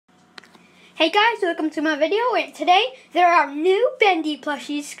Hey guys, welcome to my video, and today there are new Bendy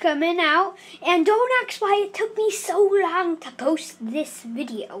plushies coming out, and don't ask why it took me so long to post this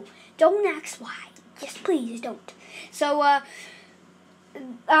video. Don't ask why. Just please don't. So,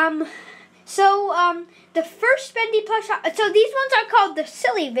 the first Bendy plush, so these ones are called the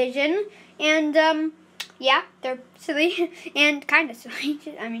Silly Vision, and, yeah, they're silly, and kind of silly.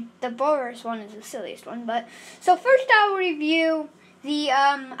 I mean, the Boris one is the silliest one, but, so first I'll review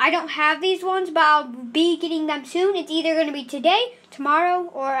I don't have these ones, but I'll be getting them soon. It's either going to be today, tomorrow,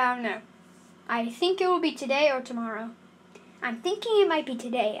 or I don't know. I think it will be today or tomorrow. I'm thinking it might be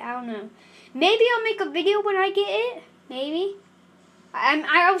today. I don't know. Maybe I'll make a video when I get it. Maybe.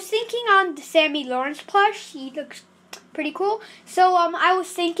 I was thinking on the Sammy Lawrence plush. He looks pretty cool. So I was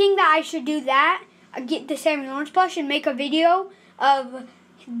thinking that I should do that. Get the Sammy Lawrence plush and make a video of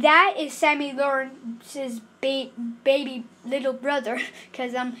that is Sammy Lawrence's baby little brother,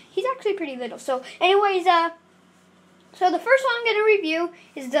 because he's actually pretty little. So anyways, so the first one I'm going to review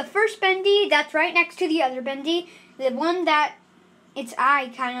is the first Bendy that's right next to the other Bendy, the one that its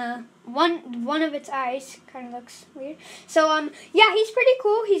eye kind of one of its eyes kind of looks weird. So yeah, he's pretty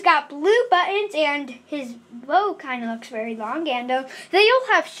cool. He's got blue buttons and his bow kind of looks very long, and they all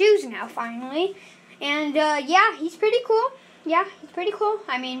have shoes now finally. And yeah, he's pretty cool. Yeah, he's pretty cool.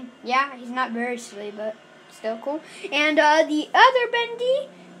 I mean, yeah, he's not very silly, but still cool. And the other Bendy,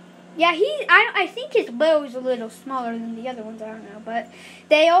 yeah, I think his bow is a little smaller than the other ones. I don't know, but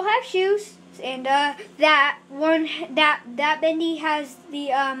they all have shoes. And that Bendy has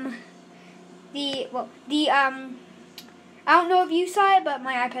I don't know if you saw it, but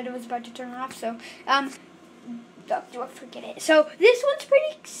my iPad was about to turn off, so don't forget it. So this one's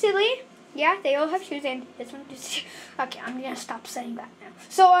pretty silly. Yeah, they all have shoes, and this one just... Okay, I'm going to stop saying that now.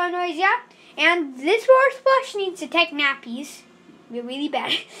 So, anyways, yeah. And this Boris plush needs to take nappies. Really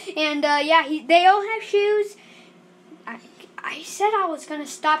bad. And, yeah, they all have shoes. I said I was going to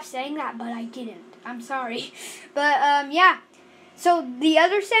stop saying that, but I didn't. I'm sorry. But, yeah. So, the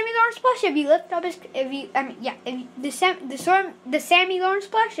other Sammy Lawrence plush, if you lift up his... the Sammy Lawrence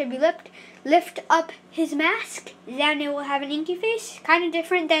plush, if you lift up his mask, then it will have an inky face, kind of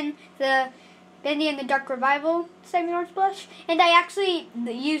different than the Bendy and the Dark Revival Sammy Lawrence plush. And I actually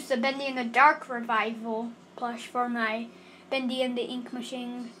used the Bendy and the Dark Revival plush for my Bendy and the Ink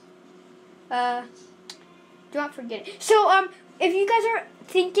Machine. Don't forget it. So, if you guys are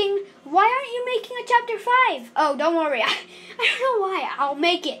thinking, why aren't you making a chapter 5? Oh, don't worry. I don't know why. I'll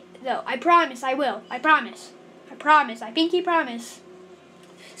make it, though. I promise I will. I promise. I promise. I pinky promise.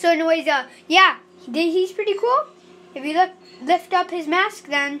 So anyways, yeah, he's pretty cool. If you lift up his mask,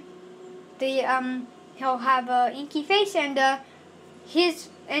 then he'll have a inky face, and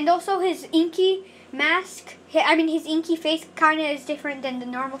also his inky mask. His inky face kind of is different than the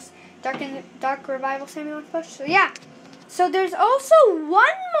normal Dark Revival Sammy Lawrence plush. So yeah. So there's also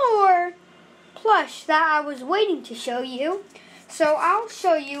one more plush that I was waiting to show you. So I'll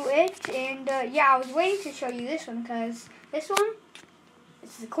show you it, and yeah, I was waiting to show you this one because this one.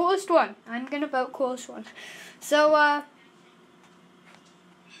 It's the coolest one. I'm going to vote coolest one. So,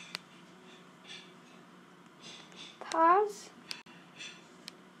 pause.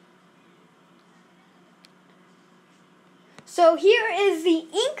 So here is the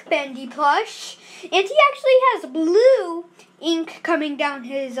Ink Bendy plush. And he actually has blue ink coming down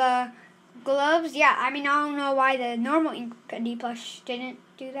his gloves. Yeah, I don't know why the normal Ink Bendy plush didn't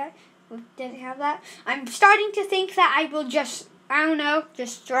do that. Didn't have that. I'm starting to think that I will just... I don't know,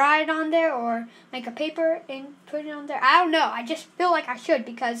 just draw it on there or make a paper and put it on there. I don't know. I just feel like I should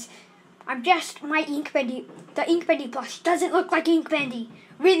because the Ink Bendy plush doesn't look like Ink Bendy.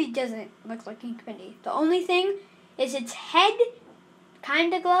 Really doesn't look like Ink Bendy. The only thing is its head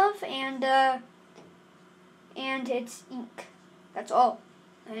kind of glove and its ink. That's all.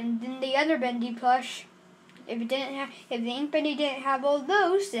 And then the other Bendy plush, if the Ink Bendy didn't have all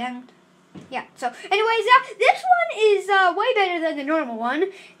those, then... Yeah, so anyways, this one is way better than the normal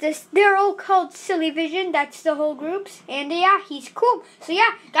one. They're all called Silly Vision. That's the whole groups. And yeah, he's cool. So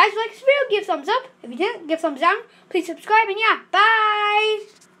yeah, guys, like this video, give thumbs up. If you didn't, give thumbs down. Please subscribe, and yeah, bye!